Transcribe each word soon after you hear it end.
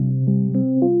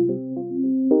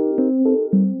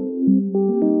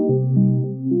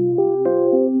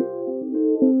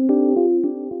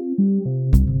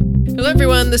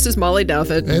everyone, this is Molly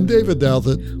Douthit. And David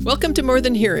Douthit. Welcome to More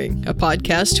Than Hearing, a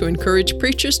podcast to encourage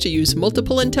preachers to use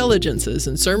multiple intelligences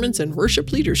in sermons and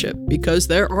worship leadership, because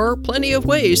there are plenty of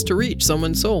ways to reach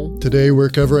someone's soul. Today we're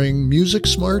covering Music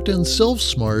Smart and Self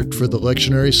Smart for the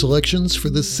lectionary selections for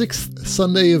the 6th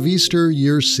Sunday of Easter,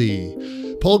 Year C.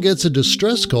 Paul gets a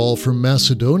distress call from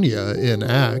Macedonia in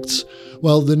Acts,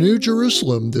 while the New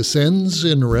Jerusalem descends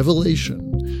in Revelation.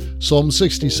 Psalm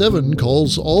 67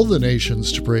 calls all the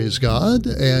nations to praise God,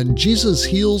 and Jesus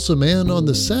heals a man on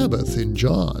the Sabbath in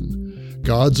John.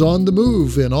 God's on the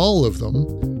move in all of them.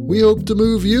 We hope to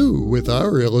move you with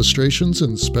our illustrations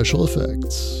and special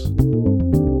effects.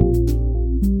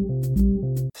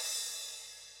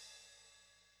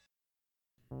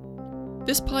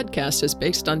 This podcast is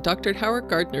based on Dr. Howard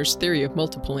Gardner's theory of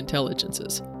multiple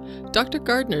intelligences. Dr.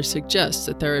 Gardner suggests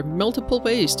that there are multiple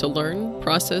ways to learn,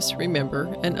 process,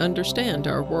 remember, and understand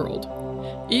our world.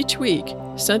 Each week,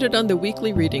 centered on the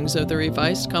weekly readings of the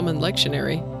Revised Common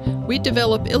Lectionary, we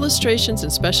develop illustrations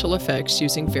and special effects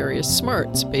using various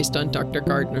smarts based on Dr.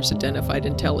 Gardner's identified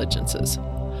intelligences.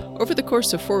 Over the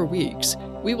course of 4 weeks,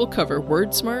 we will cover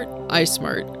Word Smart, Eye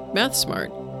Smart, Math Smart,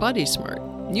 Body Smart,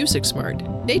 Music Smart,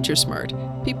 Nature Smart,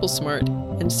 People Smart,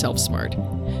 and Self Smart.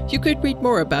 You could read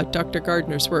more about Dr.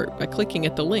 Gardner's work by clicking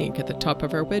at the link at the top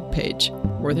of our webpage,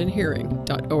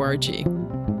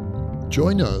 morethanhearing.org.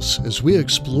 Join us as we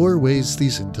explore ways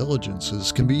these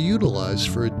intelligences can be utilized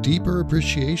for a deeper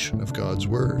appreciation of God's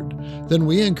Word. Then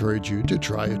we encourage you to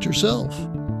try it yourself.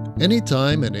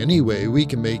 Anytime and any way we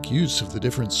can make use of the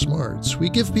different smarts, we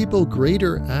give people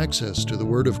greater access to the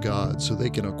Word of God so they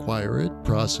can acquire it,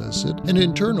 process it, and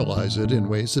internalize it in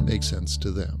ways that make sense to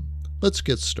them. Let's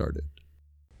get started.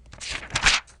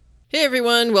 Hey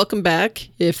everyone, welcome back.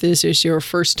 If this is your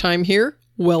first time here,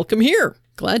 welcome here.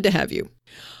 Glad to have you.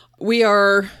 We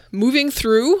are moving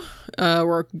through,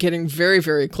 we're getting very,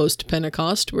 very close to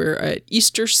Pentecost. We're at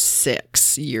Easter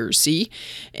 6, Year C.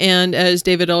 And as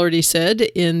David already said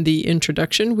in the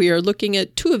introduction, we are looking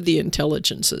at 2 of the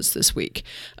intelligences this week.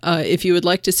 If you would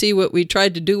like to see what we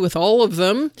tried to do with all of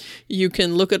them, you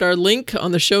can look at our link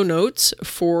on the show notes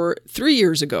for 3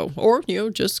 years ago, or,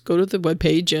 just go to the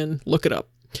webpage and look it up.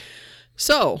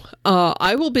 So,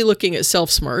 I will be looking at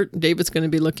Self-Smart. David's going to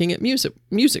be looking at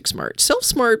Music Smart.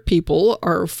 Self-Smart people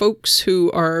are folks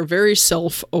who are very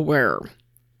self-aware.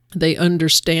 They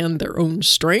understand their own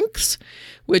strengths,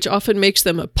 which often makes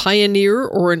them a pioneer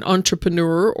or an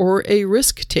entrepreneur or a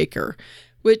risk taker,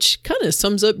 which kind of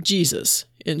sums up Jesus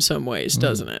in some ways,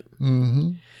 doesn't it?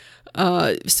 Mm-hmm.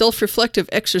 Self-reflective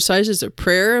exercises of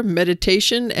prayer,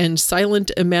 meditation, and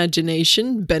silent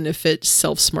imagination benefit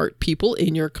self-smart people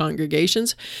in your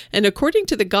congregations. And according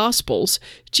to the Gospels,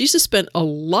 Jesus spent a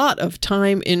lot of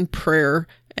time in prayer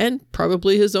and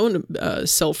probably his own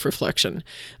self-reflection.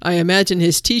 I imagine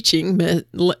his teaching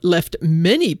left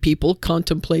many people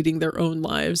contemplating their own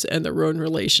lives and their own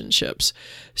relationships.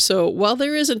 So while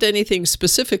there isn't anything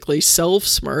specifically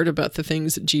self-smart about the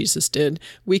things that Jesus did,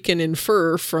 we can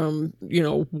infer from,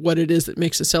 what it is that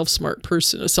makes a self-smart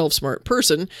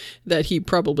person, that he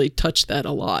probably touched that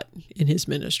a lot in his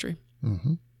ministry.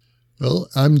 Mm-hmm. Well,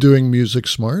 I'm doing Music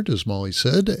Smart, as Molly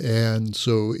said, and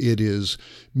so it is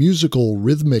musical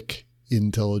rhythmic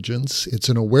intelligence. It's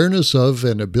an awareness of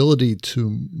and ability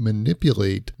to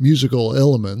manipulate musical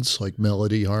elements like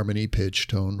melody, harmony, pitch,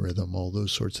 tone, rhythm, all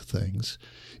those sorts of things.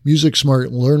 Music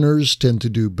Smart learners tend to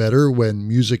do better when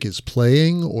music is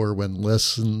playing or when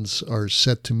lessons are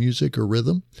set to music or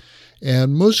rhythm.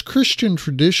 And most Christian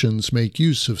traditions make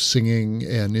use of singing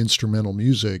and instrumental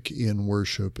music in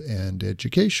worship and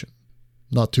education.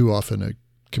 Not too often at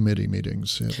committee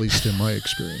meetings, at least in my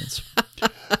experience.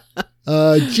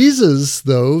 Jesus,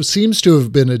 though, seems to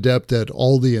have been adept at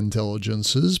all the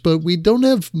intelligences, but we don't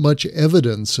have much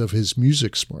evidence of his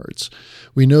music smarts.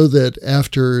 We know that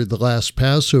after the last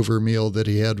Passover meal that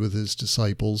he had with his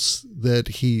disciples, that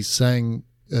he sang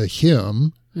a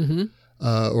hymn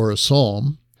or a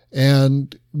psalm,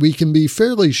 and we can be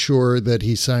fairly sure that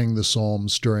he sang the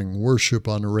psalms during worship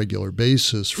on a regular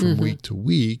basis from week to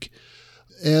week.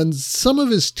 And some of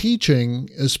his teaching,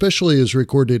 especially as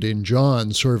recorded in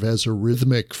John, sort of has a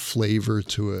rhythmic flavor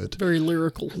to it. Very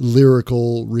lyrical.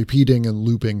 Lyrical, repeating and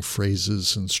looping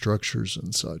phrases and structures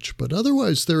and such. But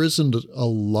otherwise, there isn't a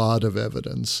lot of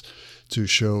evidence to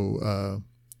show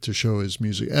his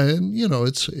music. And,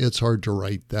 it's hard to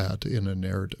write that in a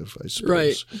narrative, I suppose.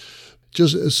 Right.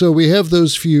 Just so we have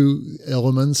those few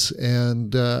elements,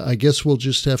 and I guess we'll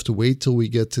just have to wait till we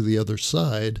get to the other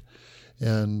side,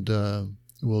 and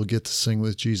we'll get to sing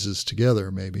with Jesus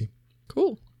together, maybe.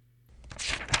 Cool.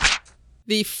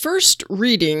 The first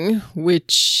reading,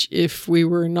 which if we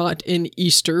were not in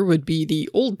Easter would be the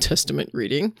Old Testament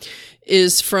reading,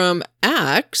 is from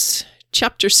Acts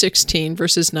chapter 16,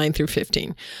 verses 9 through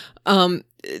 15.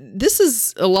 This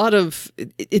is a lot of,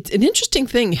 it's an interesting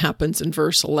thing happens in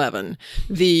verse 11.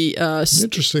 An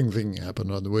interesting thing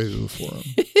happened on the way to the forum.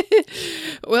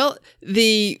 Well,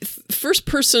 the first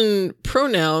person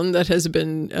pronoun that has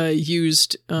been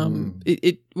used,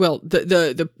 the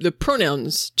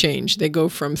pronouns change. They go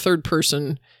from third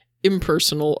person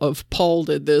impersonal of Paul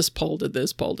did this, Paul did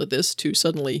this, Paul did this, to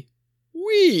suddenly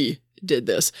we did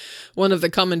this. One of the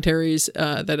commentaries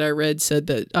that I read said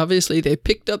that obviously they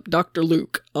picked up Dr.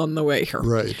 Luke on the way here.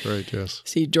 Right, yes.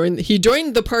 So he joined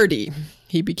the party.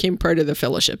 He became part of the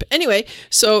fellowship. Anyway,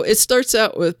 so it starts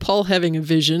out with Paul having a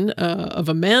vision of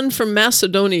a man from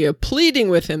Macedonia pleading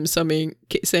with him,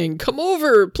 saying, "Come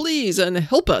over, please, and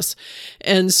help us."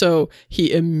 And so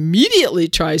he immediately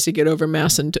tries to get over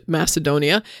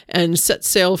Macedonia and sets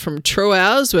sail from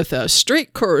Troas with a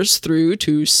straight course through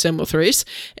to Samothrace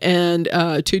and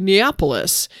to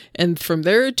Neapolis, and from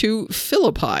there to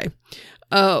Philippi.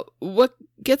 What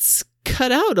gets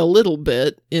cut out a little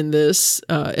bit in this,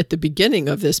 at the beginning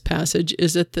of this passage,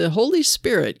 is that the Holy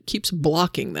Spirit keeps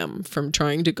blocking them from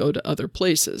trying to go to other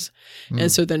places.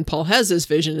 And so then Paul has this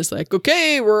vision. It's like,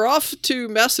 okay, we're off to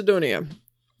Macedonia.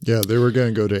 Yeah, they were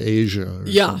going to go to Asia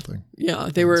or something.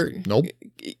 Yeah, they were. Nope,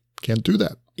 can't do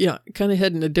that. Yeah, kind of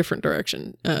head in a different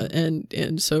direction.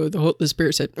 And so the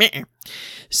Spirit said, meh.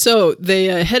 So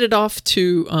they headed off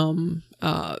to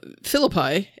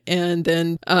Philippi, and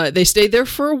then they stayed there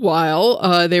for a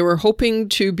while. They were hoping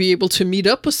to be able to meet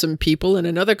up with some people, and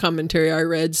another commentary I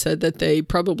read said that they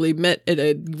probably met at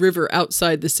a river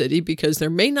outside the city because there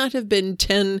may not have been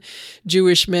 10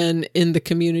 Jewish men in the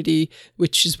community,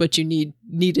 which is what you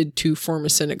needed to form a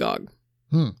synagogue,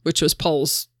 which was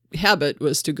Paul's habit,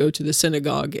 was to go to the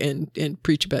synagogue and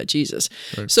preach about Jesus.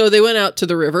 Right. So they went out to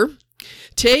the river.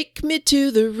 Take me to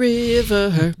the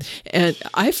river. And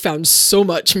I found so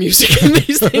much music in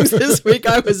these things this week.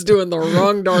 I was doing the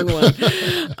wrong darn one.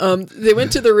 They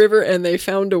went to the river and they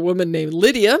found a woman named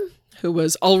Lydia, who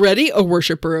was already a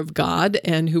worshiper of God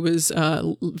and who was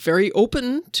very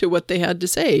open to what they had to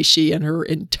say. She and her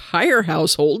entire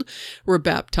household were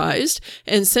baptized.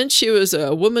 And since she was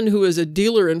a woman who was a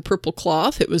dealer in purple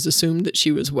cloth, it was assumed that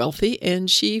she was wealthy,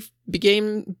 and she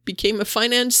became a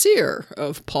financier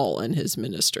of Paul and his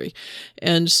ministry.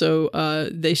 And so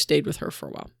they stayed with her for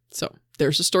a while. So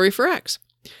there's a story for Acts.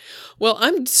 Well,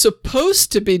 I'm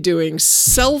supposed to be doing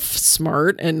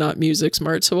Self-Smart and not Music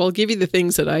Smart, so I'll give you the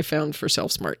things that I found for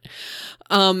Self-Smart.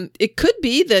 It could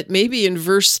be that maybe in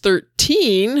verse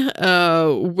 13,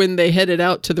 when they headed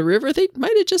out to the river, they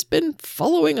might have just been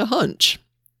following a hunch.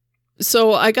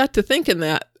 So I got to thinking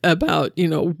about,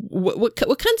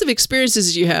 what kinds of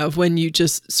experiences you have when you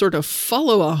just sort of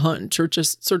follow a hunch or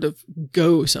just sort of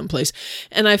go someplace.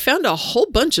 And I found a whole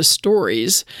bunch of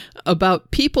stories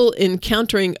about people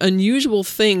encountering unusual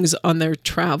things on their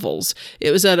travels.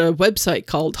 It was at a website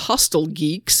called Hostel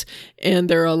Geeks, and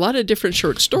there are a lot of different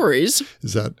short stories.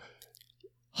 Is that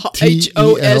Hostel? Okay.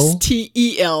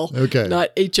 Not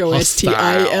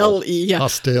Hostile. Yeah.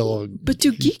 Hostile. But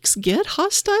do geeks get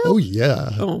hostile? Oh,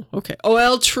 yeah. Oh, okay. Oh,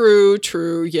 well, true.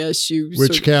 Yes, you.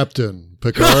 Which captain?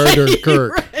 Picard or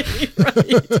Kirk?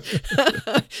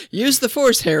 Right. Use the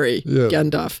Force, Harry. Yeah.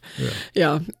 Gandalf.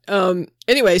 Yeah.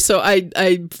 Anyway, so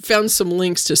I found some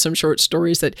links to some short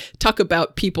stories that talk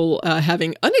about people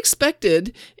having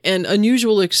unexpected and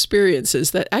unusual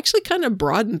experiences that actually kind of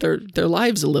broaden their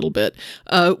lives a little bit,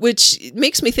 which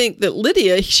makes me think that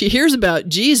Lydia, she hears about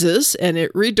Jesus and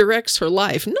it redirects her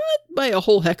life, not by a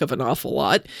whole heck of an awful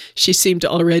lot. She seemed to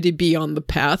already be on the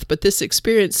path, but this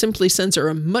experience simply sends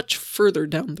her much further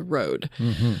down the road.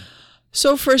 Mm-hmm.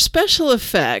 So for special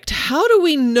effect, how do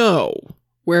we know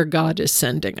where God is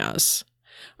sending us?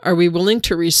 Are we willing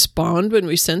to respond when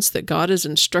we sense that God is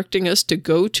instructing us to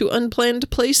go to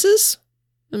unplanned places?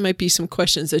 There might be some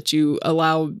questions that you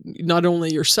allow not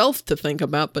only yourself to think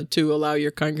about, but to allow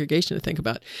your congregation to think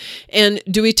about. And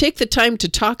do we take the time to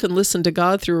talk and listen to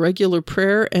God through regular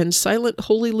prayer and silent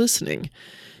holy listening?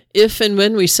 If and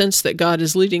when we sense that God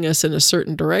is leading us in a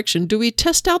certain direction, do we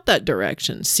test out that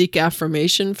direction, seek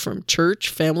affirmation from church,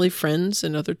 family, friends,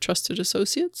 and other trusted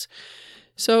associates?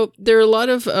 So there are a lot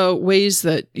of ways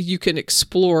that you can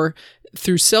explore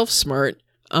through Self-Smart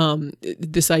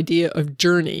this idea of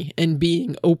journey and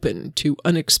being open to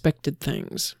unexpected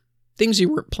things you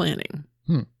weren't planning.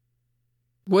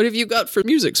 What have you got for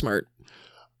Music Smart?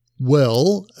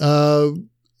 Well,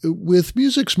 with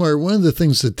Music Smart, one of the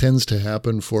things that tends to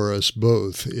happen for us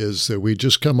both is that we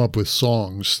just come up with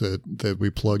songs that we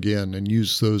plug in and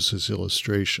use those as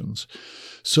illustrations.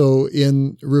 So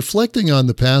in reflecting on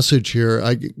the passage here,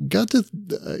 I got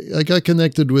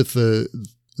connected with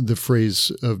the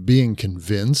phrase of being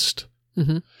convinced,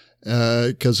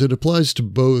 because it applies to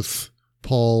both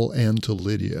Paul and to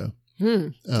Lydia.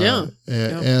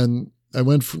 And I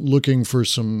went looking for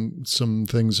some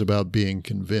things about being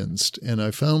convinced, and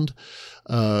I found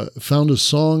a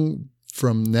song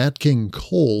from Nat King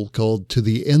Cole called "To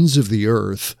the Ends of the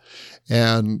Earth,"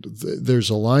 and there's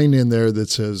a line in there that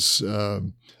says,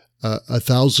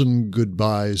 "1,000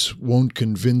 goodbyes won't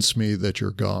convince me that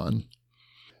you're gone,"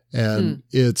 and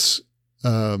it's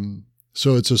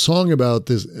so it's a song about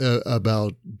this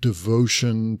about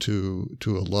devotion to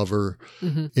a lover.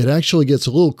 It actually gets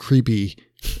a little creepy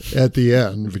at the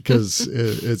end because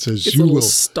it says it's you will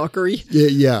stalkery.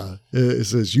 Yeah, it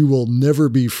says you will never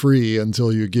be free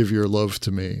until you give your love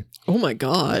to me. Oh my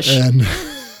gosh! And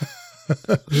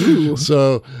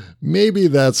so maybe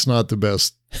that's not the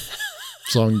best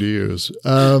song to use.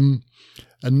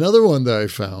 Another one that I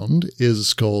found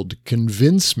is called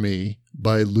 "Convince Me"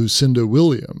 by Lucinda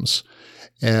Williams,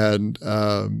 and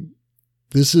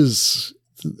this is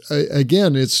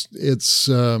again it's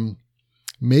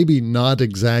maybe not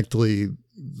exactly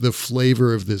the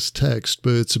flavor of this text,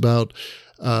 but it's about,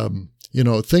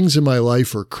 things in my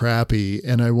life are crappy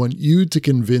and I want you to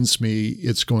convince me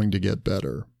it's going to get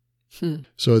better.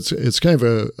 So it's kind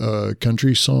of a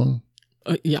country song.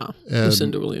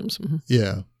 Lucinda Williams.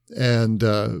 Yeah. And,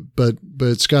 but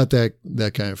it's got that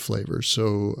kind of flavor.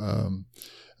 So,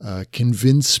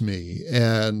 convince me.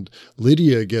 And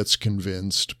Lydia gets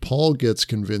convinced. Paul gets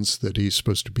convinced that he's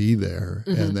supposed to be there.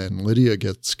 And then Lydia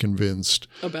gets convinced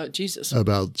about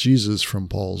Jesus from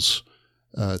Paul's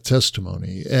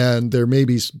testimony. And there may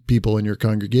be people in your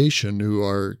congregation who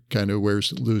are kind of where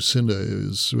Lucinda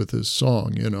is with this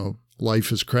song,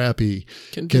 life is crappy.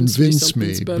 Convince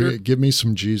me. Give me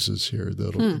some Jesus here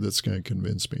that's going to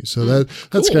convince me. So that's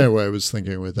cool. Kind of what I was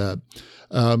thinking with that.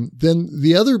 Then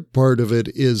the other part of it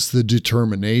is the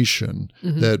determination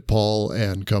that Paul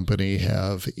and company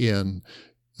have in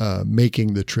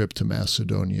making the trip to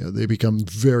Macedonia. They become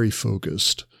very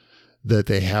focused that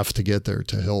they have to get there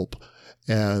to help.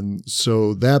 And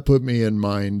so that put me in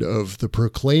mind of the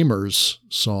Proclaimers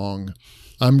song,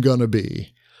 "I'm Gonna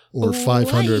Be," or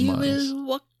 500 miles. I will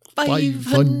walk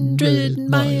 500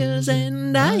 miles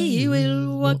and I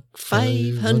will walk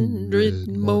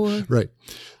 500 more. Right.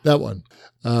 That one.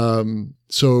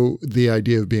 So the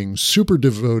idea of being super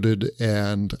devoted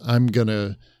and I'm going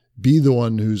to be the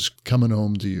one who's coming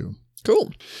home to you.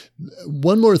 Cool.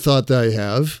 One more thought that I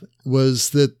have was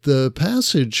that the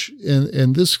passage,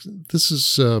 and this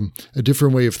is a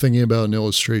different way of thinking about an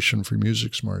illustration for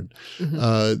Music Smart.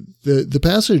 The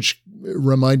passage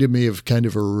reminded me of kind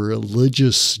of a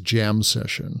religious jam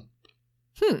session.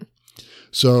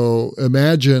 So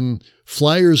imagine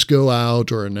flyers go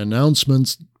out or an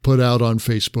announcement put out on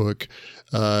Facebook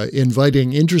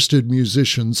inviting interested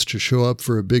musicians to show up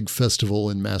for a big festival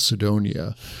in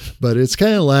Macedonia, but it's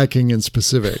kind of lacking in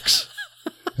specifics.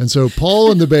 And so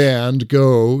Paul and the band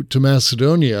go to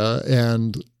Macedonia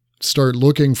and start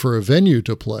looking for a venue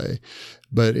to play.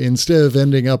 But instead of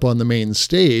ending up on the main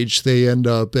stage, they end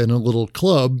up in a little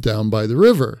club down by the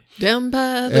river. Down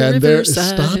by the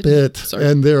riverside. Stop it. Sorry.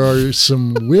 And there are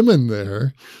some women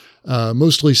there,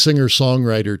 mostly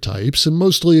singer-songwriter types and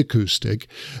mostly acoustic.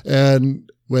 And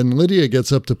when Lydia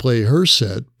gets up to play her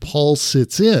set, Paul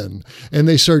sits in and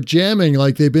they start jamming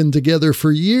like they've been together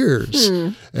for years.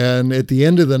 And at the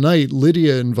end of the night,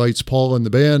 Lydia invites Paul and the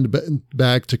band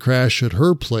back to crash at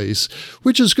her place,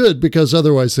 which is good because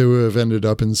otherwise they would have ended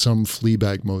up in some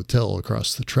Fleabag motel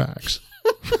across the tracks.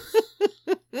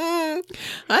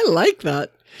 I like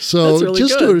that. So That's really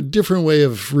just good. a different way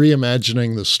of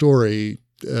reimagining the story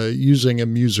using a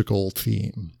musical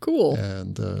theme. Cool.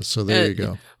 And so there you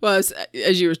go. Well,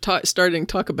 as you were starting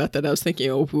to talk about that, I was thinking,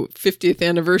 50th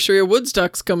anniversary of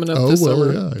Woodstock's coming up this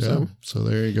summer. Yeah. So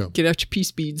there you go. Get out your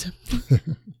peace beads.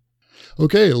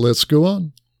 Okay, let's go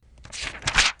on.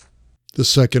 The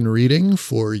second reading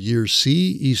for Year C,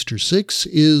 Easter 6,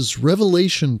 is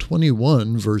Revelation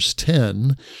 21, verse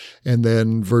 10, and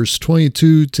then verse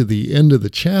 22 to the end of the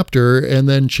chapter, and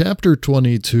then chapter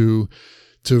 22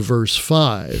 to verse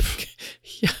 5.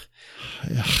 Yeah.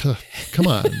 Come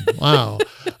on. Wow.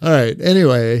 All right.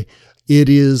 Anyway, it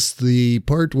is the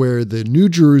part where the New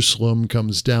Jerusalem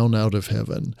comes down out of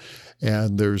heaven.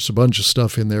 And there's a bunch of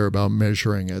stuff in there about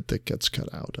measuring it that gets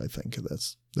cut out. I think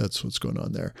That's what's going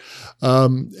on there.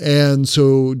 And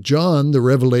so John, the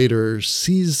Revelator,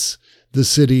 sees the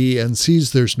city and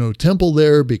sees there's no temple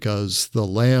there because the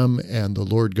Lamb and the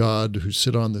Lord God who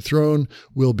sit on the throne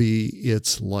will be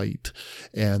its light.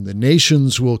 And the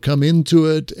nations will come into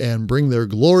it and bring their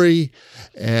glory,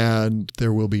 and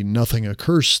there will be nothing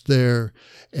accursed there.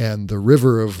 And the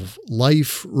river of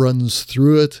life runs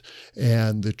through it,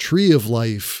 and the tree of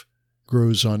life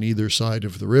grows on either side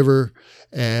of the river,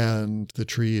 and the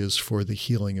tree is for the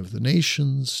healing of the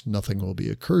nations. Nothing will be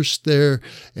accursed there,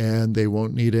 and they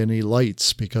won't need any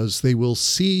lights because they will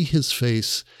see his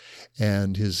face,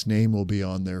 and his name will be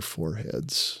on their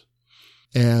foreheads.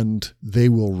 And they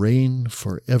will reign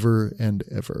forever and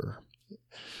ever.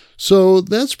 So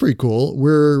that's pretty cool.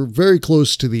 We're very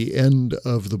close to the end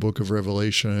of the book of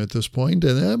Revelation at this point,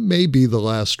 and that may be the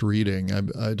last reading.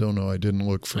 I don't know. I didn't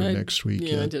look for next week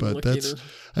yet, I didn't but look that's. either.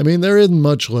 I mean, there isn't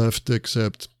much left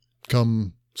except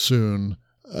come soon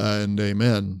and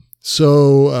amen.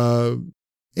 So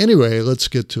anyway, let's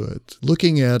get to it.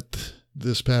 Looking at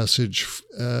this passage,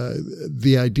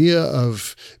 the idea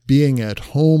of being at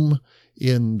home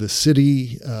in the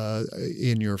city,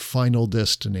 in your final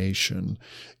destination.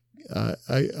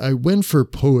 I went for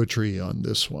poetry on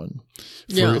this one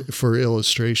for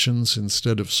illustrations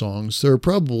instead of songs. There are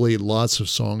probably lots of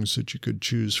songs that you could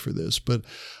choose for this, but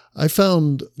I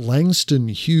found Langston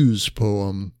Hughes'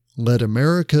 poem, Let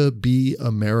America Be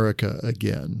America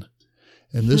Again.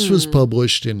 And this was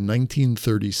published in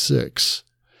 1936.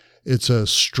 It's a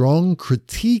strong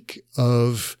critique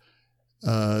of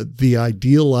the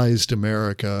idealized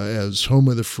America as home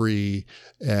of the free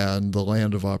and the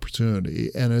land of opportunity.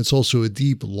 And it's also a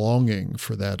deep longing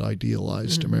for that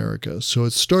idealized America. So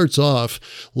it starts off,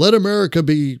 let America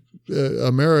be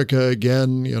America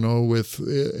again, with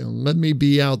let me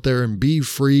be out there and be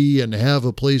free and have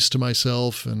a place to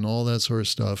myself and all that sort of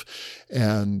stuff.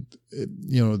 And,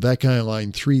 that kind of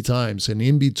line 3 times. And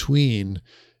in between,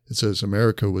 it says,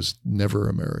 America was never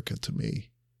America to me.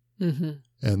 Mm-hmm.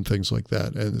 And things like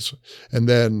that. And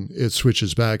then it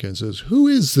switches back and says, who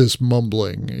is this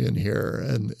mumbling in here?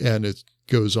 And it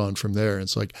goes on from there. And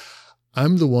it's like,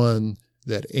 I'm the one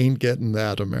that ain't getting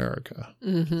that America.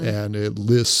 Mm-hmm. And it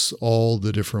lists all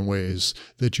the different ways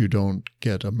that you don't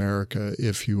get America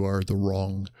if you are the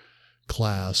wrong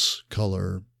class,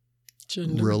 color,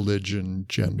 religion,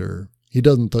 gender. He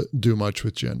doesn't do much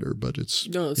with gender, but it's...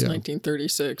 No, it's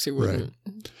 1936. He wouldn't.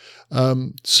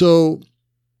 Right. So...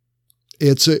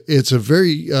 It's a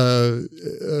very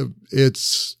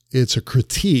it's a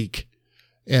critique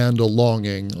and a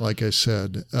longing, like I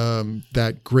said.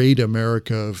 That great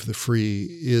America of the free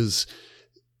is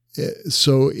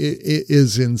so it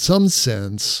is in some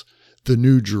sense the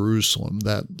New Jerusalem,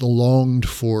 the longed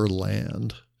for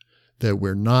land that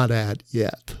we're not at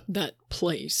yet. That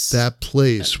place that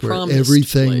where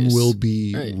everything will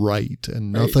be right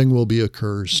and nothing will be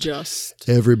accursed. Just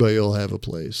everybody will have a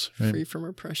place, right? Free from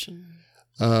oppression.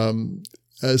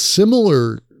 A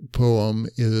similar poem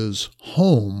is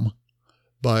Home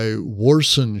by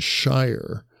Warson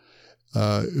Shire,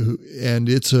 and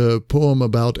it's a poem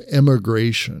about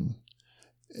emigration.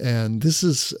 And this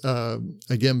is,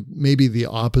 again, maybe the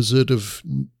opposite of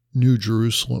New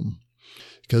Jerusalem,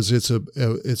 because it's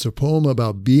a poem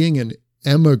about being an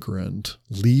emigrant,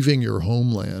 leaving your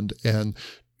homeland, and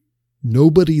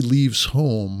nobody leaves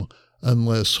home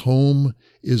unless home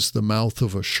is the mouth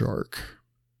of a shark.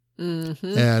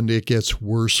 Mm-hmm. And it gets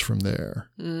worse from there.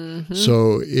 Mm-hmm.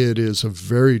 So it is a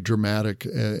very dramatic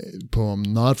poem,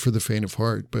 not for the faint of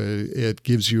heart, but it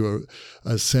gives you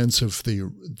a sense of the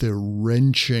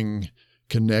wrenching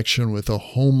connection with a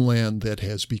homeland that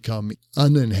has become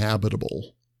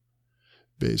uninhabitable,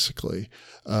 basically.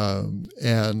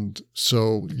 And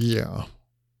so,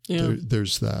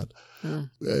 there's that. Yeah.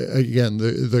 Again,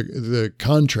 the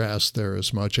contrast there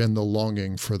is much, and the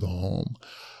longing for the home.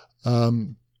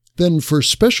 Then for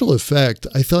special effect,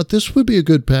 I thought this would be a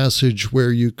good passage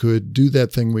where you could do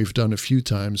that thing we've done a few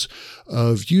times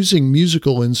of using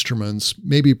musical instruments,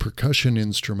 maybe percussion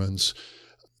instruments,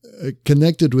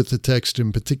 connected with the text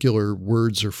in particular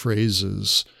words or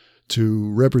phrases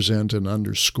to represent and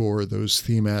underscore those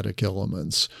thematic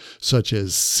elements, such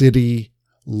as city,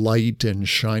 light and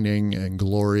shining and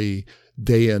glory,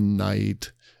 day and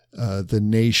night, the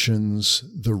nations,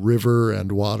 the river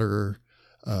and water,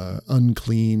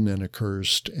 unclean and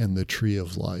accursed, and the tree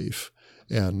of life,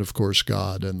 and of course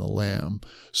God and the Lamb.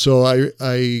 So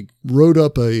I wrote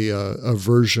up a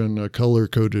version, a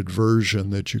color-coded version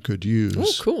that you could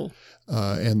use. Oh, cool.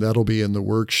 And that'll be in the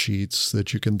worksheets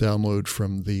that you can download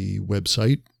from the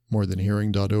website,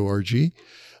 morethanhearing.org.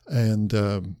 And,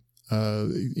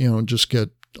 just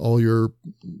all your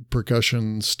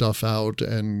percussion stuff out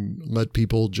and let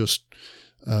people just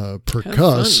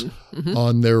percuss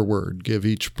on their word. Give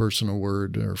each person a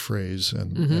word or phrase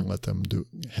and let them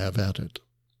have at it.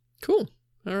 Cool.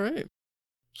 All right.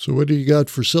 So what do you got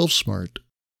for Self-Smart?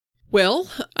 Well,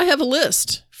 I have a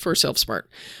list for Self-Smart.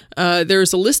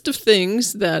 There's a list of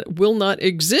things that will not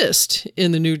exist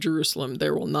in the New Jerusalem.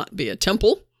 There will not be a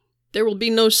temple. There will be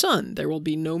no sun. There will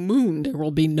be no moon. There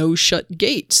will be no shut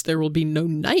gates. There will be no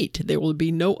night. There will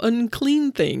be no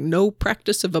unclean thing, no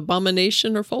practice of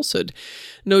abomination or falsehood,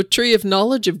 no tree of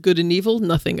knowledge of good and evil,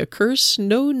 nothing accursed,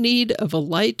 no need of a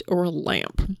light or a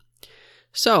lamp.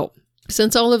 So,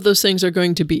 since all of those things are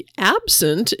going to be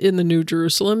absent in the New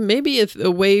Jerusalem, maybe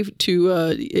a way to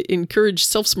encourage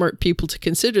self-smart people to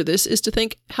consider this is to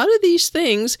think, how do these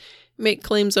things make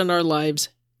claims on our lives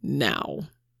now?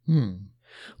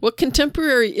 What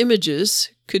contemporary images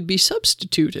could be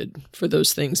substituted for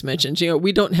those things mentioned?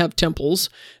 We don't have temples,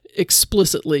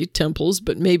 explicitly temples,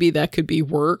 but maybe that could be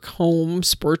work, home,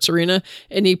 sports arena,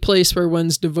 any place where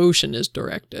one's devotion is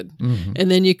directed. And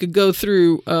then you could go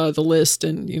through the list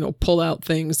and, pull out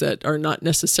things that are not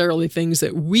necessarily things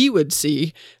that we would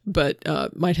see, but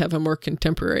might have a more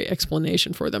contemporary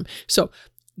explanation for them. So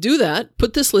do that,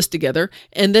 put this list together,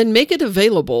 and then make it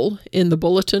available in the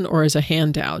bulletin or as a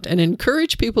handout, and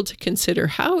encourage people to consider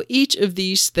how each of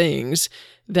these things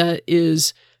that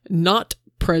is not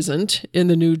present in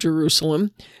the New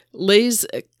Jerusalem lays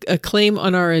a claim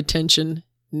on our attention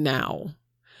now.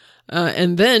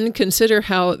 And then consider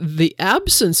how the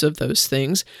absence of those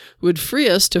things would free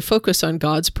us to focus on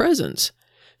God's presence.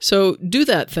 So do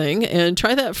that thing and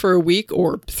try that for a week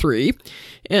or 3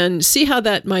 and see how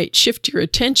that might shift your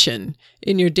attention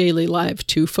in your daily life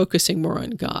to focusing more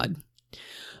on God.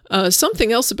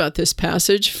 Something else about this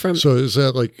passage from... So is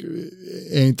that like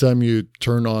anytime you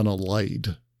turn on a light,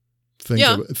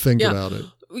 think about it?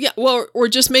 Yeah, well, or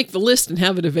just make the list and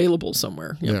have it available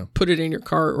somewhere. Put it in your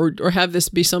car, or have this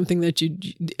be something that you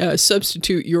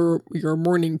substitute your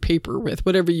morning paper with.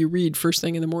 Whatever you read first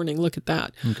thing in the morning, look at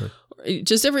that. Okay.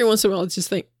 Just every once in a while, just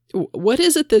think, what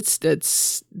is it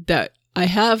that I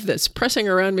have that's pressing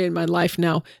around me in my life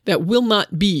now that will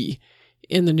not be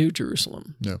in the New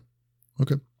Jerusalem? Yeah.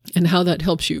 Okay. And how that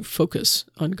helps you focus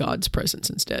on God's presence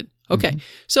instead. Okay.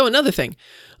 So another thing,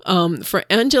 for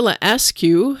Angela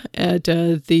Askew at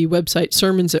the website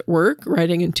Sermons at Work,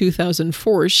 writing in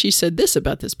 2004, she said this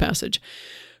about this passage.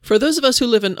 For those of us who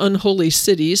live in unholy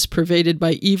cities pervaded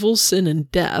by evil, sin,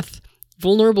 and death,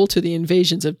 vulnerable to the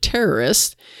invasions of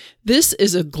terrorists, this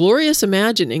is a glorious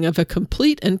imagining of a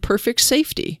complete and perfect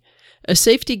safety, a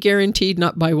safety guaranteed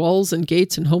not by walls and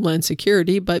gates and homeland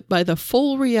security, but by the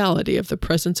full reality of the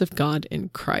presence of God in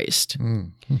Christ.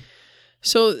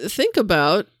 So think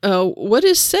about what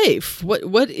is safe.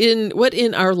 What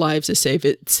in our lives is safe?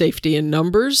 It's safety in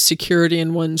numbers, security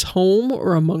in one's home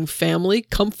or among family,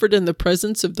 comfort in the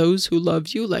presence of those who love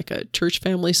you, like a church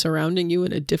family surrounding you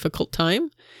in a difficult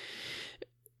time.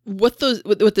 What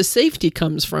the safety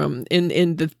comes from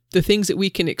in the things that we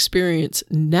can experience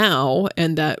now,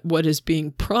 and that what is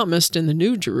being promised in the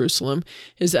New Jerusalem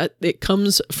is that it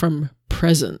comes from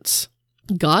presence,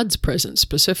 God's presence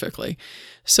specifically.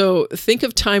 So think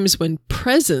of times when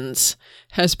presence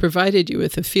has provided you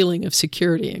with a feeling of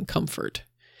security and comfort,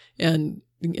 and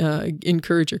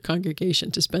encourage your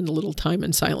congregation to spend a little time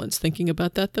in silence thinking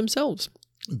about that themselves.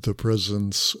 The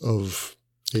presence of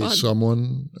God.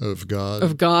 Someone of God.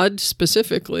 Of God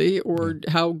specifically, or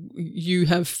how you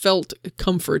have felt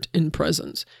comfort in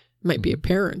presence. It might be a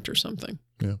parent or something.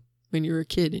 Yeah. When you're a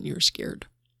kid and you're scared.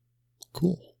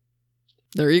 Cool.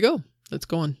 There you go. Let's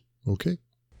go on. Okay.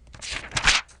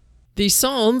 The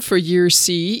psalm for year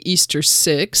C, Easter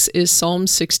 6, is Psalm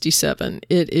 67.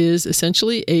 It is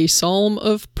essentially a psalm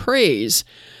of praise.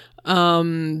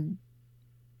 So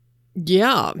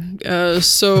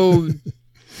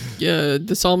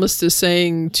the psalmist is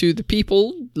saying to the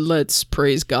people, let's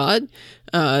praise God,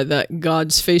 that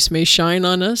God's face may shine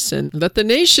on us, and let the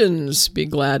nations be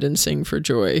glad and sing for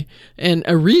joy. And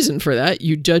a reason for that,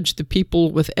 you judge the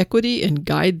people with equity and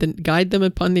guide them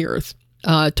upon the earth.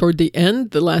 Toward the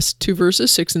end, the last 2 verses,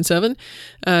 6 and 7,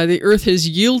 the earth has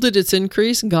yielded its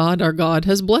increase. God, our God,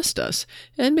 has blessed us.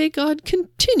 And may God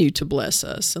continue to bless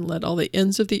us, and let all the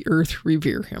ends of the earth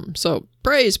revere him. So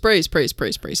praise, praise, praise,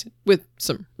 praise, praise, with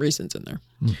some reasons in there.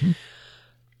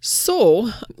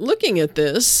 So looking at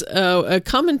this, a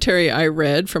commentary I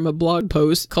read from a blog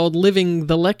post called Living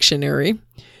the Lectionary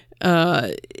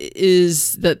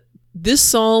is that this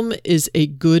psalm is a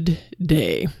good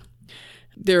day.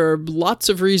 There are lots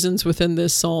of reasons within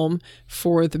this psalm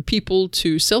for the people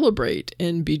to celebrate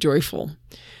and be joyful.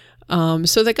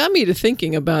 So that got me to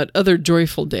thinking about other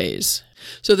joyful days.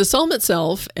 So the psalm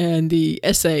itself and the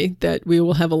essay that we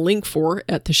will have a link for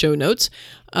at the show notes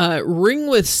ring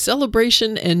with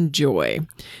celebration and joy.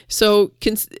 So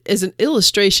as an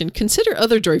illustration, consider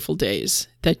other joyful days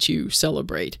that you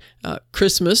celebrate.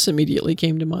 Christmas immediately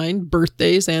came to mind,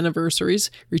 birthdays,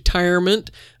 anniversaries, retirement,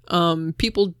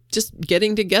 people just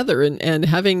getting together and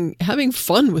having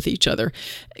fun with each other.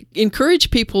 Encourage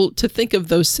people to think of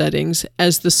those settings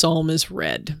as the psalm is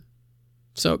read.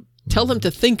 So tell them to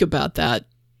think about that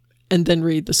and then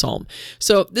read the psalm.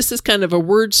 So this is kind of a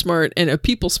word smart and a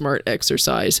people smart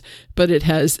exercise, but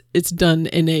it's done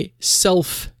in a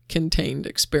self-contained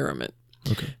experience.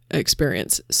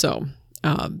 So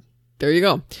there you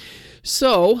go.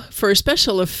 So for a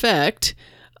special effect,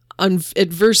 at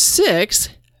verse 6,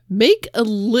 make a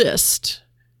list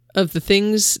of the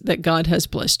things that God has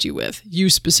blessed you with, you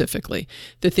specifically,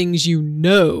 the things you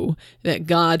know that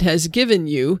God has given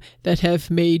you that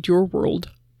have made your world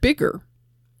bigger.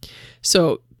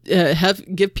 So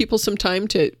give people some time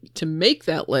to make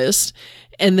that list,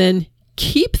 and then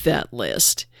keep that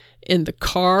list in the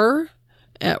car,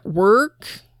 at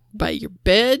work, by your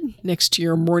bed, next to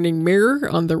your morning mirror,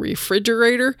 on the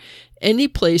refrigerator, any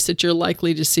place that you're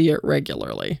likely to see it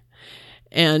regularly.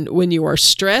 And when you are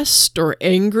stressed or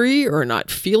angry or not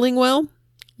feeling well,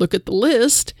 look at the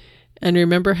list and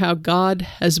remember how God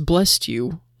has blessed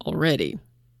you already.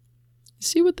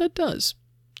 See what that does.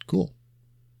 Cool.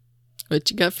 What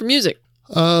you got for music?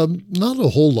 Not a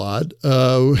whole lot.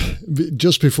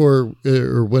 Just before,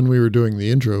 or when we were doing the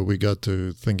intro, we got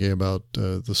to thinking about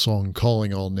the song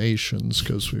 "Calling All Nations"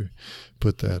 because we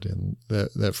put that in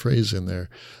that phrase in there.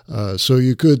 So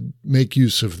you could make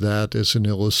use of that as an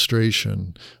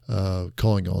illustration.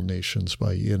 "Calling All Nations"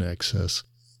 by In Excess.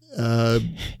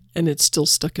 And it's still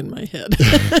stuck in my head.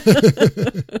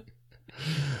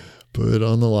 Put it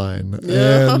on the line.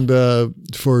 Yeah. And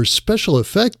for special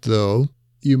effect, though,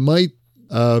 you might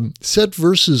set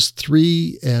verses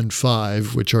 3 and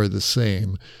 5, which are the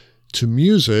same, to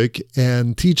music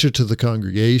and teach it to the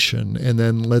congregation, and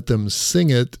then let them sing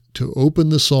it to open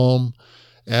the psalm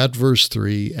at verse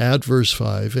 3, at verse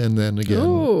 5, and then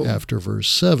again after verse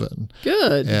 7.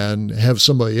 Good. And have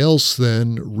somebody else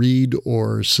then read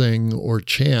or sing or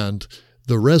chant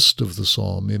the rest of the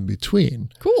psalm in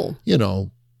between. Cool.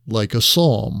 Like a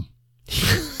psalm.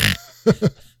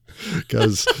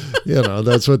 Because,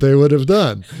 that's what they would have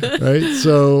done, right?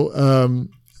 So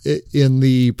in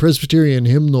the Presbyterian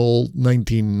Hymnal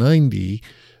 1990,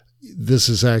 this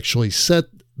is actually set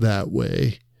that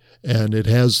way, and it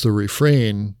has the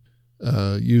refrain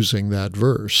using that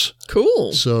verse.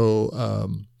 Cool.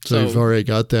 So you've already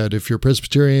got that. If you're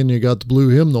Presbyterian, you got the blue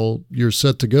hymnal, you're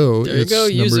set to go. There you go.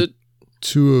 Use it.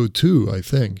 202, I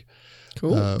think.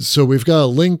 Cool. So we've got a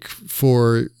link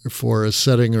for a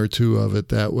setting or two of it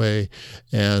that way,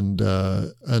 and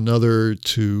another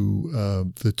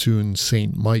to the tune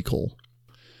Saint Michael.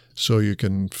 So you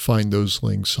can find those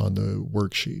links on the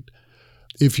worksheet.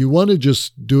 If you want to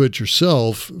just do it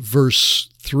yourself, verse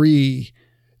 3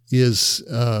 is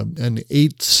an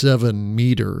 8/7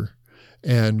 meter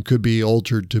and could be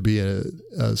altered to be a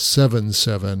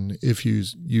 7/7 if you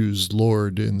use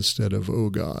Lord instead of O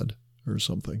God or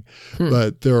something.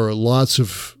 But there are lots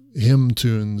of hymn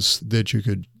tunes that you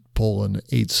could pull an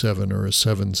 8/7 or a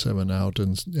 7/7 out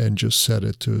and just set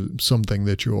it to something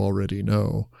that you already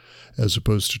know, as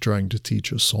opposed to trying to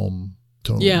teach a psalm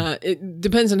tone. Yeah, it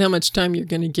depends on how much time you're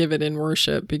going to give it in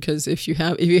worship, because if you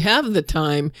have the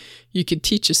time, you could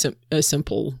teach a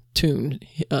simple tune,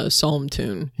 a psalm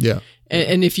tune. Yeah.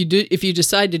 And if you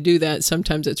decide to do that,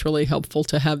 sometimes it's really helpful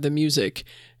to have the music,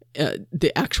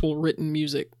 the actual written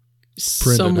music,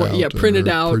 printed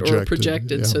out or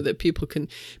projected, so that people can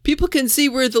see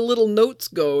where the little notes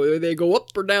go, or they go up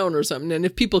or down or something. And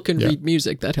if people can read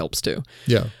music, that helps too.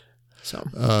 Yeah. So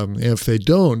if they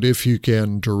don't, if you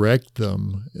can direct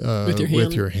them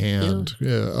with your hand,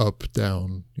 up,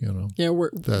 down,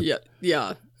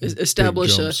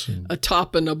 establish a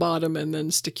top and a bottom, and then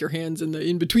stick your hands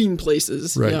in between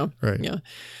places. Right. Yeah. Right. Yeah.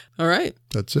 All right.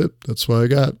 That's it. That's what I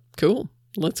got. Cool.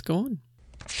 Let's go on.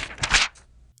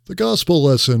 The gospel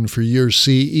lesson for year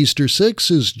C, Easter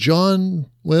 6, is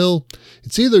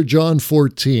it's either John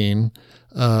 14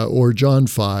 or John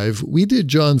 5. We did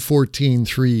John 14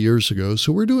 3 years ago,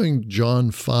 so we're doing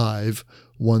John 5,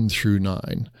 1 through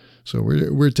 9. So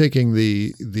we're taking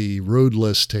the road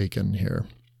less taken here.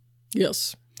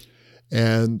 Yes.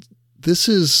 And this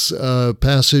is a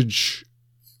passage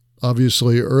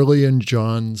obviously early in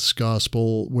John's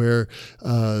gospel, where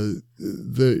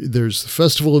there's the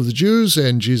festival of the Jews,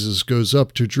 and Jesus goes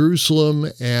up to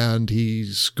Jerusalem, and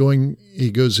he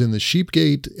goes in the sheep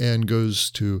gate and goes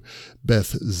to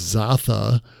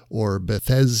Bethzatha or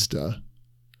Bethesda.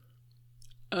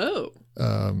 Oh,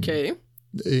 okay.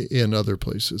 In other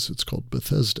places, it's called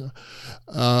Bethesda,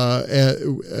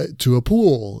 to a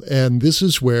pool. And this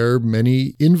is where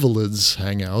many invalids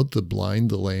hang out, the blind,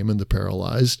 the lame, and the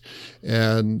paralyzed,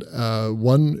 and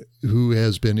one who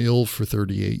has been ill for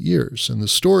 38 years. And the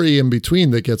story in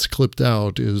between that gets clipped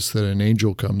out is that an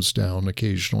angel comes down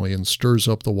occasionally and stirs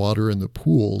up the water in the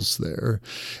pools there.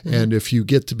 Mm-hmm. And if you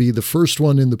get to be the first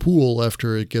one in the pool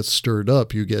after it gets stirred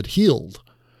up, you get healed.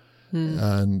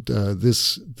 And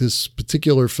this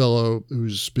particular fellow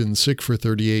who's been sick for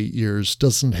 38 years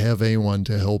doesn't have anyone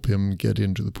to help him get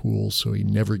into the pool, so he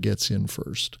never gets in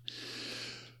first.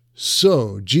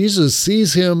 So Jesus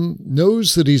sees him,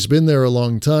 knows that he's been there a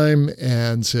long time,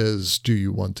 and says, "Do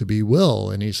you want to be well?"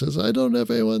 And he says, "I don't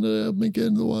have anyone to help me get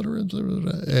in the water."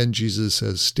 And Jesus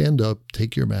says, "Stand up,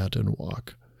 take your mat, and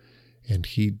walk." And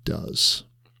he does.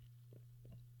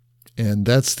 And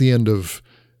that's the end of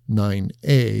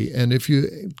 9a. And if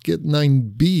you get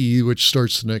 9b, which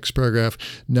starts the next paragraph,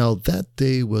 now that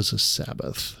day was a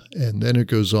Sabbath. And then it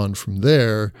goes on from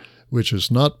there, which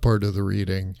is not part of the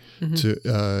reading,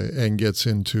 and gets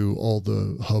into all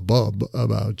the hubbub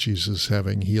about Jesus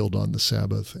having healed on the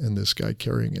Sabbath and this guy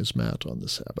carrying his mat on the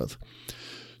Sabbath.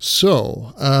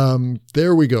 So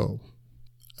there we go.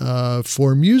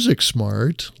 For Music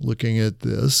Smart, looking at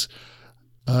this,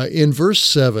 in verse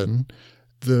 7,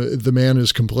 the man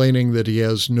is complaining that he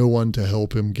has no one to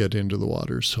help him get into the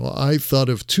water. So I thought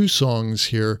of two songs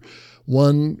here.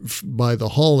 One by the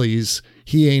Hollies,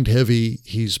 "He Ain't Heavy,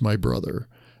 He's My Brother."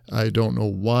 I don't know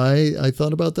why I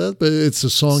thought about that, but it's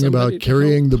a song about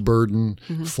carrying the burden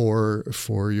for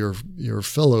your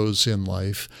fellows in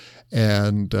life.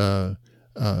 And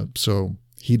so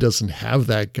he doesn't have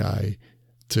that guy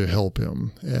to help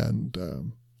him,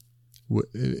 and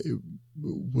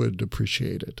would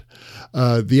appreciate it.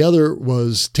 The other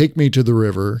was "Take Me to the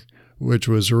River," which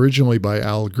was originally by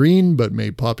Al Green, but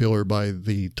made popular by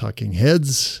the Talking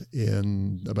Heads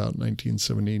in about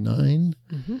 1979.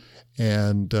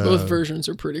 And both versions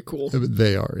are pretty cool.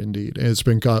 They are indeed. And it's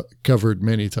been covered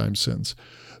many times since.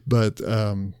 But,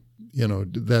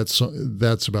 that's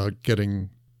about getting,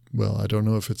 well, I don't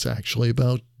know if it's actually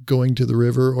about going to the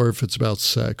river or if it's about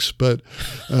sex, but...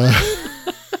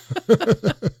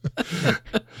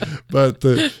 but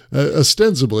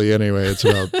ostensibly, anyway, it's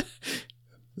about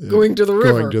going to the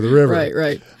river. Going to the river.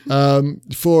 Right.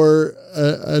 For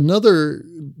another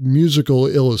musical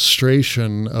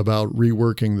illustration about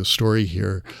reworking the story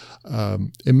here,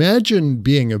 imagine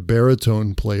being a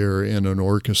baritone player in an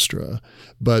orchestra,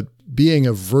 but being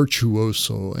a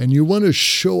virtuoso, and you want to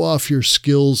show off your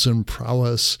skills and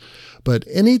prowess, but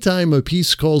anytime a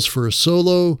piece calls for a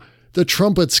solo, the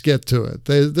trumpets get to it.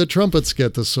 The trumpets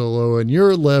get the solo, and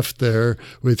you're left there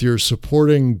with your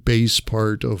supporting bass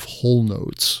part of whole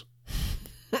notes.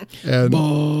 And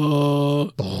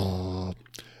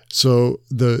so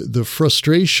the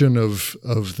frustration of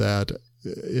that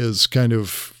is kind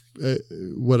of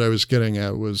what I was getting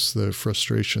at, was the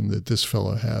frustration that this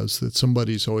fellow has, that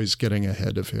somebody's always getting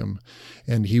ahead of him,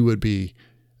 and he would be,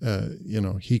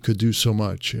 he could do so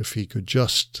much if he could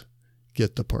just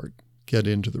get the part. Get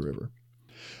into the river.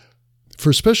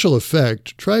 For special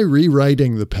effect, try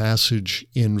rewriting the passage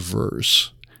in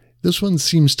verse. This one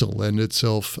seems to lend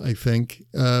itself, I think,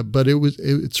 but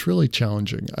it's really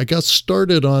challenging. I got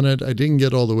started on it. I didn't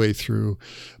get all the way through,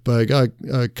 but I got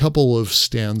a couple of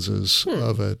stanzas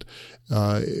of it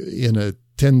in a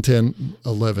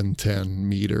 10-10-11-10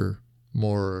 meter,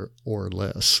 more or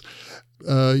less.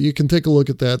 You can take a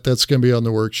look at that. That's going to be on the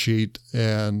worksheet,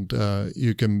 and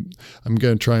I'm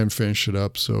going to try and finish it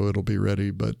up so it'll be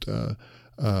ready, but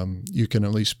you can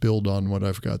at least build on what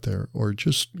I've got there, or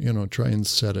just, try and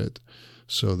set it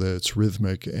so that it's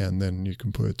rhythmic, and then you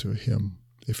can put it to a hymn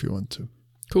if you want to.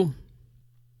 Cool.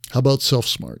 How about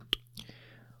Self-Smart?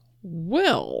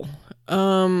 Well,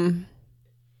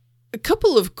 a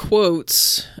couple of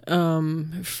quotes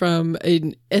from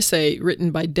an essay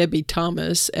written by Debbie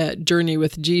Thomas at Journey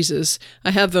with Jesus.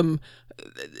 I have them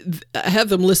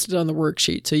listed on the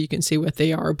worksheet so you can see what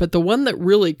they are. But the one that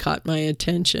really caught my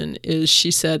attention is,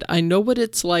 she said, "I know what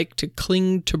it's like to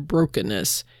cling to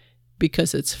brokenness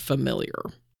because it's familiar."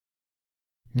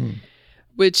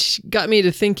 Which got me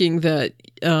to thinking that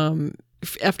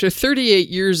after 38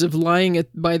 years of lying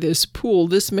by this pool,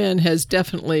 this man has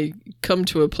definitely come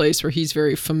to a place where he's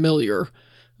very familiar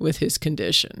with his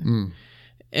condition.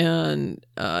 And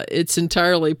it's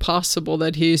entirely possible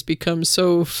that he's become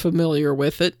so familiar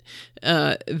with it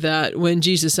that when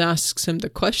Jesus asks him the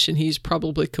question, he's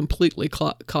probably completely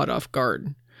caught off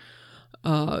guard.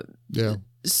 Yeah.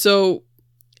 So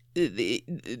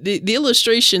the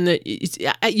illustration that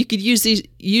you could use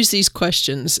these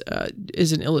questions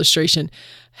as an illustration.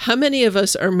 How many of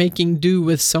us are making do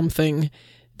with something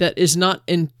that is not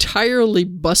entirely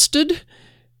busted,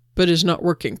 but is not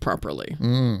working properly?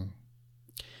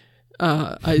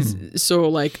 So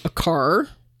like a car,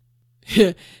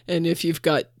 and if you've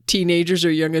got teenagers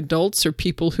or young adults or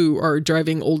people who are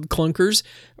driving old clunkers,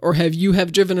 or you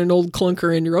have driven an old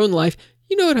clunker in your own life,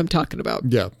 you know what I'm talking about.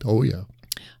 Yeah. Oh, yeah.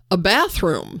 A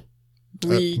bathroom.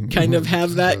 We kind of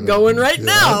have that going right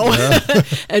now. Yeah.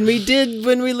 And we did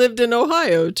when we lived in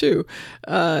Ohio, too.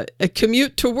 A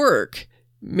commute to work.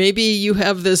 Maybe you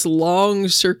have this long,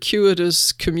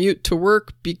 circuitous commute to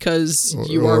work because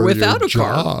you are without a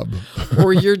car.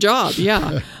 Or your job,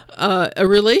 yeah. A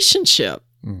relationship.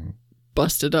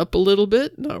 Busted up a little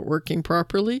bit, not working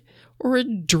properly. Or a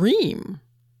dream.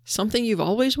 Something you've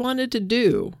always wanted to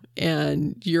do,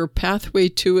 and your pathway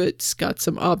to it's got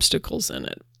some obstacles in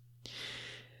it.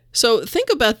 So think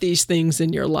about these things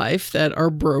in your life that are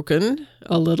broken,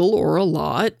 a little or a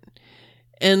lot,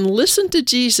 and listen to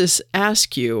Jesus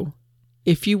ask you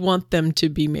if you want them to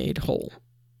be made whole.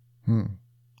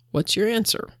 What's your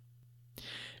answer?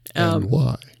 And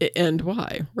why? And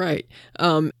why, right.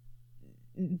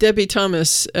 Debbie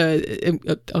Thomas,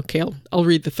 okay, I'll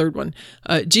read the third one.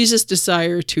 Jesus'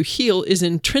 desire to heal is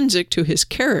intrinsic to his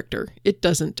character. It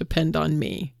doesn't depend on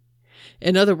me.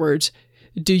 In other words,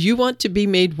 do you want to be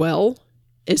made well?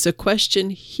 Is a question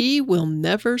he will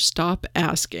never stop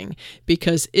asking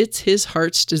because it's his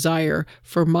heart's desire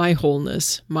for my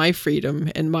wholeness, my freedom,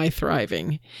 and my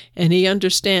thriving. And he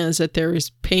understands that there is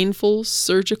painful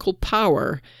surgical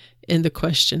power in the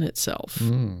question itself.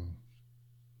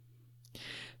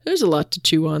 There's a lot to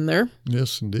chew on there.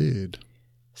 Yes, indeed.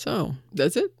 So,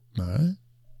 that's it. All right.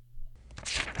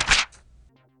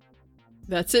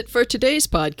 That's it for today's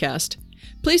podcast.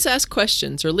 Please ask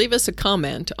questions or leave us a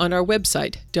comment on our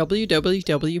website,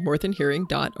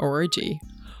 www.morethanhearing.org,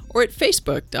 or at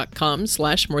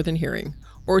facebook.com/morethanhearing,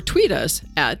 or tweet us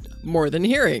at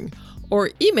morethanhearing,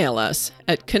 or email us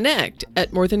at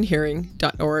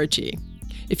connect@morethanhearing.org.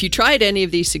 If you tried any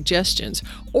of these suggestions,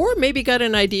 or maybe got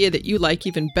an idea that you like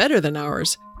even better than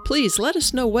ours, please let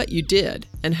us know what you did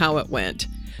and how it went.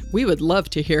 We would love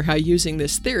to hear how using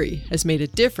this theory has made a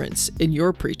difference in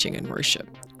your preaching and worship.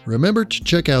 Remember to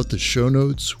check out the show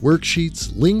notes,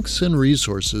 worksheets, links, and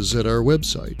resources at our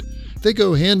website. They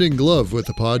go hand in glove with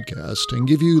the podcast and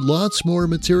give you lots more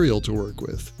material to work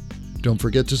with. Don't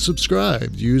forget to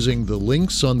subscribe using the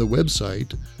links on the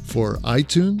website for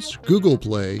iTunes, Google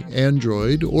Play,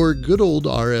 Android, or good old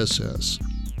RSS.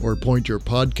 Or point your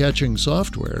podcatching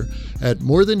software at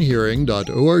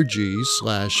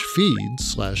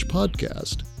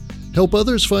morethanhearing.org/feed/podcast. Help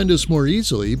others find us more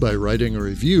easily by writing a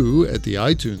review at the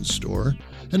iTunes Store.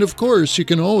 And of course, you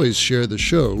can always share the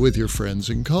show with your friends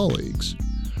and colleagues.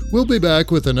 We'll be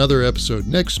back with another episode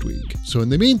next week. So in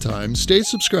the meantime, stay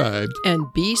subscribed and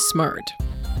be smart.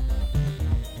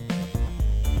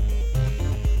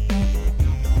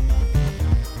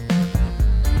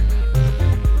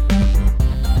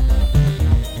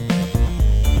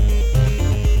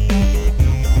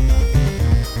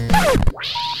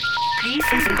 Please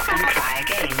listen and try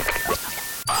again.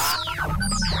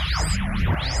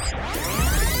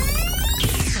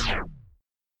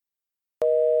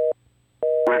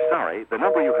 We're sorry, the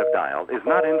number you have dialed is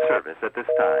not in service at this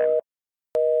time.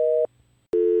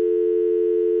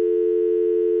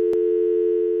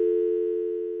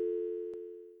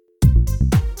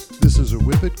 This is a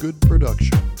Whippet Good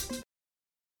production.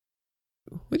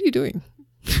 What are you doing?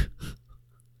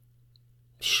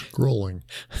 Scrolling.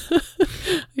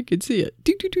 I could see it.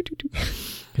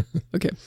 Okay.